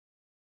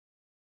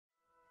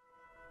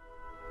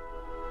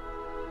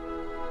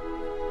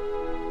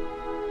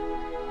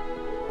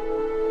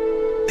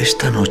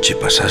Esta noche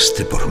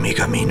pasaste por mi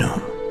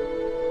camino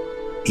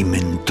y me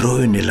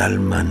entró en el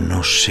alma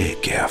no sé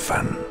qué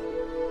afán.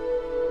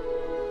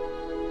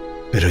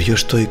 Pero yo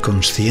estoy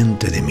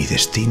consciente de mi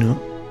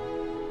destino,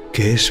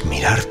 que es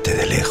mirarte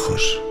de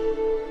lejos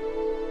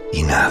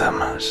y nada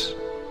más.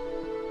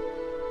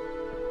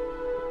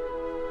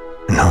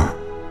 No,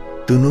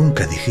 tú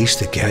nunca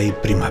dijiste que hay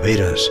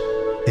primaveras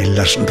en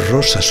las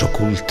rosas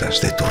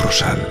ocultas de tu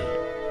rosal.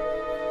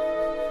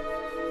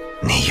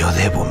 Ni yo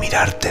debo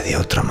mirarte de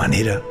otra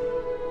manera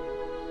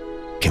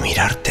que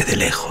mirarte de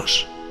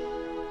lejos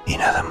y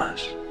nada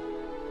más.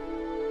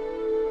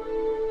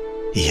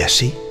 Y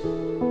así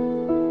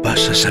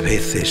pasas a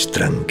veces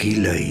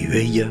tranquila y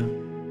bella,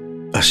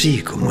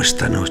 así como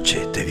esta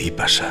noche te vi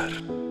pasar.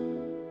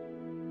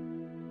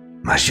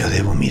 Mas yo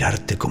debo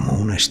mirarte como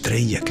una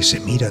estrella que se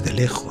mira de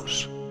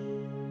lejos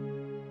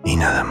y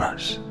nada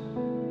más.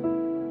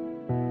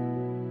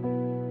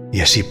 Y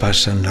así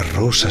pasan las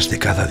rosas de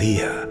cada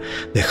día,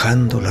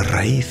 dejando las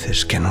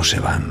raíces que no se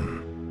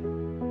van.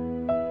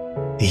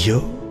 Y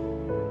yo,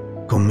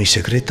 con mi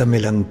secreta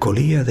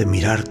melancolía de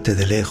mirarte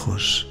de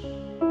lejos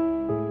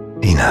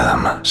y nada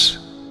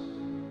más.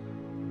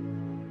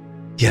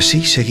 Y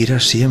así seguirá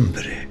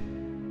siempre,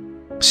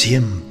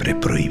 siempre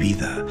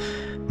prohibida,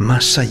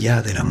 más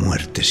allá de la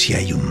muerte si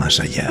hay un más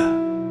allá.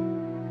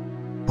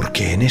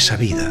 Porque en esa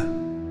vida,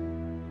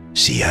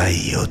 si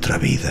hay otra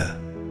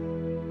vida,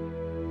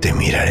 te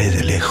miraré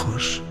de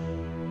lejos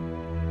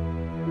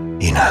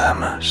y nada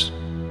más.